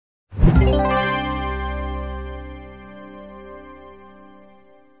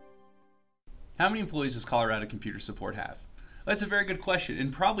How many employees does Colorado Computer Support have? That's a very good question,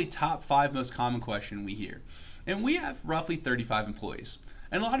 and probably top 5 most common question we hear. And we have roughly 35 employees.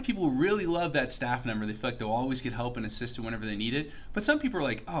 And a lot of people really love that staff number. They feel like they'll always get help and assistance whenever they need it. But some people are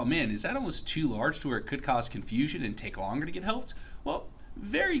like, oh man, is that almost too large to where it could cause confusion and take longer to get helped? Well,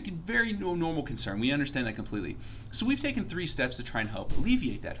 very normal concern. We understand that completely. So we've taken 3 steps to try and help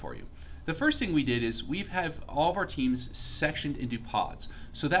alleviate that for you. The first thing we did is we have all of our teams sectioned into pods.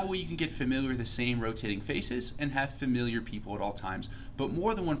 So that way you can get familiar with the same rotating faces and have familiar people at all times, but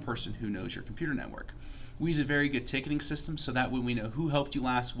more than one person who knows your computer network. We use a very good ticketing system, so that way we know who helped you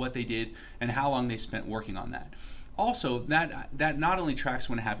last, what they did, and how long they spent working on that. Also, that not only tracks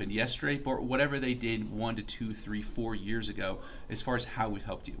when it happened yesterday, but whatever they did 1 to 2, 3, 4 years ago as far as how we've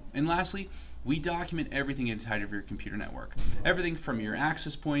helped you. And lastly, we document everything inside of your computer network. Everything from your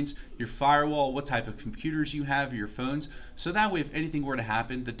access points, your firewall, what type of computers you have, your phones. So that way if anything were to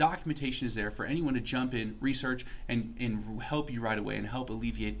happen, the documentation is there for anyone to jump in, research, and help you right away and help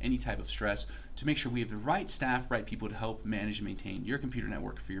alleviate any type of stress to make sure we have the right staff, right people to help manage and maintain your computer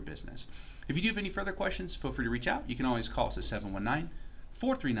network for your business. If you do have any further questions, feel free to reach out. You can always call us at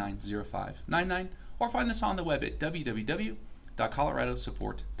 719-439-0599 or find us on the web at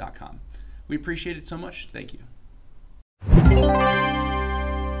www.coloradosupport.com. We appreciate it so much. Thank you.